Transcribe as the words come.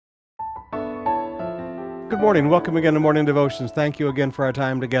Good morning. Welcome again to Morning Devotions. Thank you again for our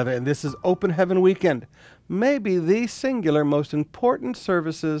time together. And this is Open Heaven Weekend, maybe the singular most important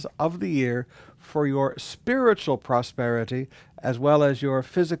services of the year for your spiritual prosperity as well as your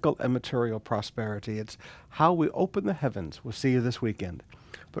physical and material prosperity. It's how we open the heavens. We'll see you this weekend.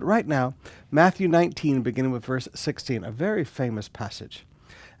 But right now, Matthew 19, beginning with verse 16, a very famous passage.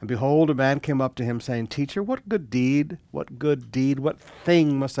 And behold, a man came up to him, saying, Teacher, what thing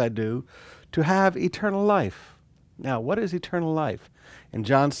must I do to have eternal life? Now, what is eternal life? In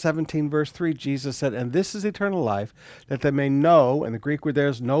John 17, verse 3, Jesus said, And this is eternal life, that they may know, and the Greek word there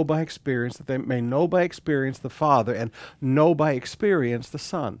is know by experience, that they may know by experience the Father, and know by experience the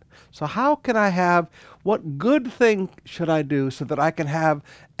Son. So how can I have, what good thing should I do so that I can have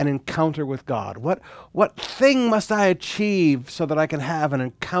an encounter with God? What thing must I achieve so that I can have an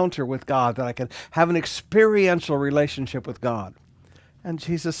encounter with God, that I can have an experiential relationship with God? And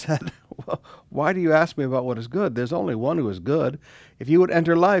Jesus said, well, why do you ask me about what is good? There's only one who is good. If you would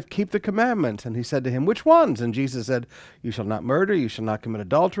enter life, keep the commandments. And he said to him, which ones? And Jesus said, you shall not murder, you shall not commit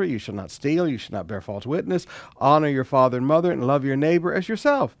adultery, you shall not steal, you shall not bear false witness, honor your father and mother, and love your neighbor as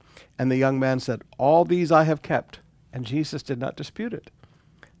yourself. And the young man said, all these I have kept. And Jesus did not dispute it.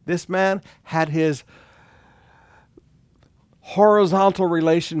 This man had his horizontal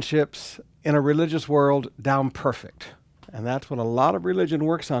relationships in a religious world down perfect. And that's what a lot of religion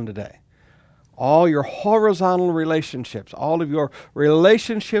works on today. All your horizontal relationships, all of your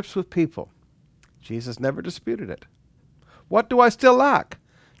relationships with people. Jesus never disputed it. What do I still lack?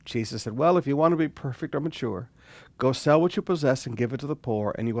 Jesus said, well, if you want to be perfect or mature, go sell what you possess and give it to the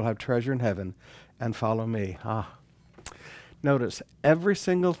poor, and you will have treasure in heaven, and follow me. Notice, every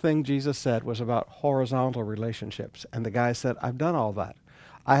single thing Jesus said was about horizontal relationships. And the guy said, I've done all that.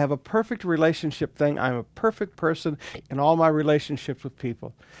 I have a perfect relationship thing. I'm a perfect person in all my relationships with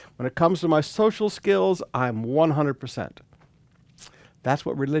people. When it comes to my social skills, I'm 100%. That's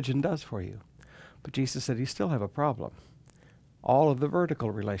what religion does for you. But Jesus said, you still have a problem. All of the vertical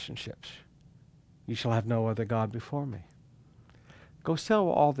relationships. You shall have no other God before me. Go sell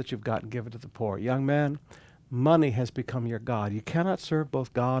all that you've got and give it to the poor. Young man, money has become your God. You cannot serve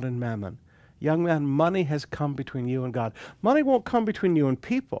both God and mammon. Young man, money has come between you and God. Money won't come between you and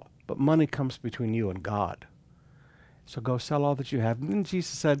people, but money comes between you and God. So go sell all that you have. And then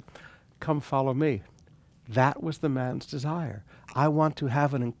Jesus said, come follow me. That was the man's desire. I want to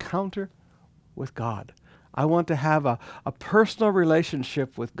have an encounter with God. I want to have a personal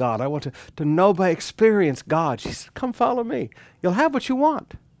relationship with God. I want to know by experience God. She said, come follow me. You'll have what you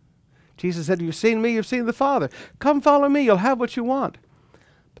want. Jesus said, you've seen me, you've seen the Father. Come follow me, you'll have what you want.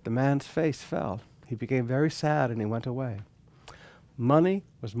 The man's face fell. He became very sad and he went away. Money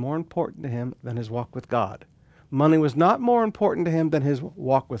was more important to him than his walk with God. Money was not more important to him than his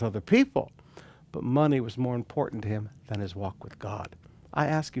walk with other people, but money was more important to him than his walk with God. I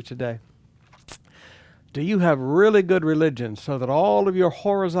ask you today, do you have really good religion so that all of your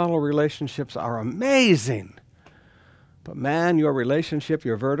horizontal relationships are amazing? But man, your relationship,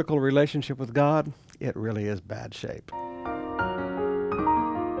 your vertical relationship with God, it really is bad shape.